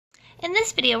In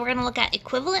this video, we're going to look at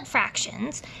equivalent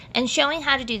fractions and showing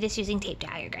how to do this using tape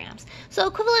diagrams. So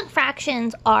equivalent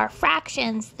fractions are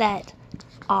fractions that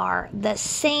are the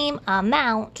same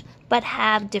amount but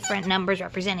have different numbers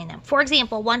representing them. For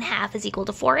example, 1/2 is equal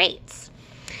to 4/8.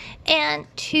 And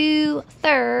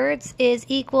 2/3 is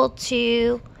equal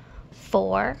to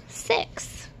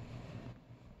 4/6.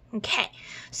 Okay,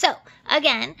 so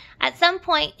again, at some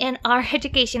point in our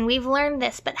education, we've learned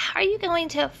this, but how are you going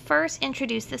to first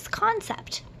introduce this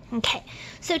concept? Okay,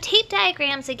 so tape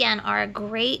diagrams, again, are a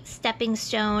great stepping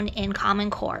stone in Common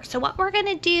Core. So what we're going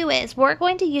to do is we're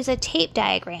going to use a tape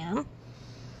diagram,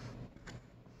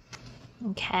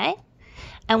 okay,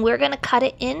 and we're going to cut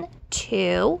it in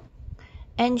 2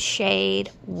 and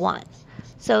shade 1.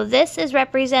 So this is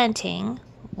representing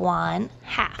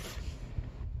 1/2.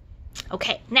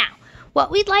 Okay, now,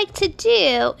 what we'd like to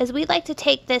do is we'd like to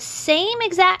take this same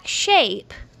exact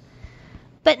shape,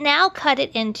 but now cut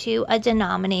it into a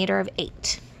denominator of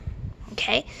 8.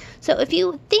 Okay, so if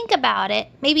you think about it,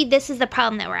 maybe this is the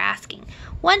problem that we're asking.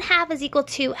 1/2 is equal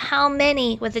to how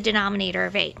many with a denominator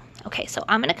of 8? Okay, so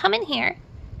I'm going to come in here,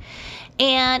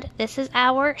 and this is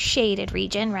our shaded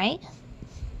region, right?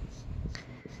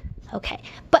 Okay,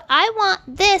 but I want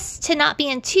this to not be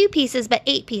in 2 pieces, but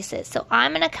 8 pieces. So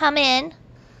I'm going to come in.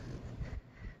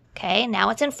 Okay, now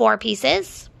it's in 4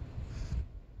 pieces.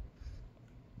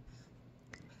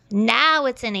 Now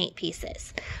it's in 8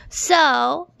 pieces.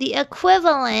 So the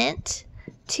equivalent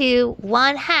to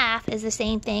 1/2 is the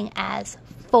same thing as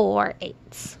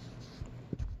 4/8.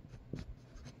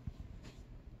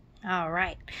 All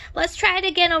right, let's try it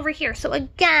again over here. So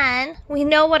again, we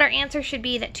know what our answer should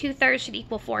be, that 2/3 should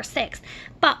equal 4/6,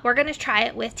 but we're going to try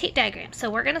it with tape diagrams. So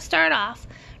we're going to start off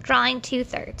drawing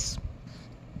 2/3.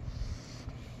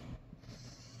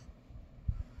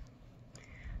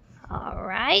 All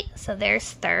right, so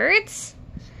there's thirds,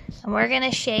 and we're going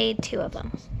to shade 2 of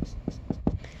them.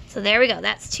 So there we go,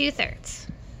 that's 2/3.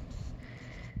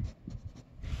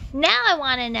 Now I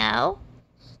want to know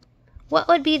what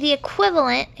would be the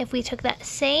equivalent if we took that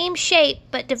same shape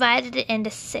but divided it into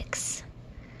 6.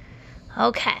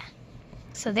 Okay,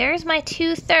 so there's my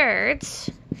 2/3.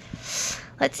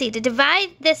 Let's see, to divide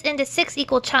this into 6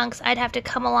 equal chunks, I'd have to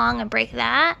come along and break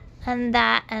that and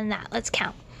that and that. Let's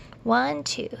count. 1,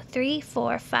 2, 3,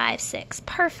 4, 5, 6.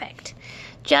 Perfect.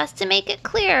 Just to make it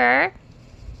clearer,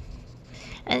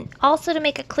 and also to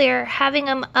make it clear, having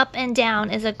them up and down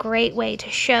is a great way to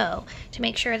show, to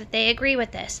make sure that they agree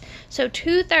with this. So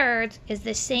 2/3 is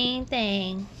the same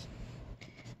thing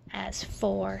as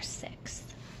 4/6.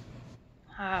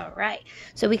 All right,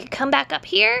 so we could come back up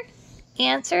here,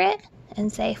 answer it,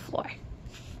 and say 4.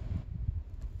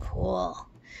 Cool.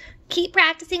 Keep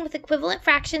practicing with equivalent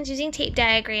fractions using tape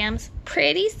diagrams.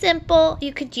 Pretty simple.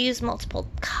 You could use multiple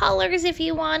colors if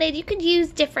you wanted. You could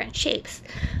use different shapes.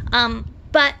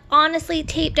 But honestly,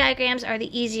 tape diagrams are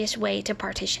the easiest way to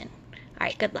partition. All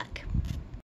right, good luck.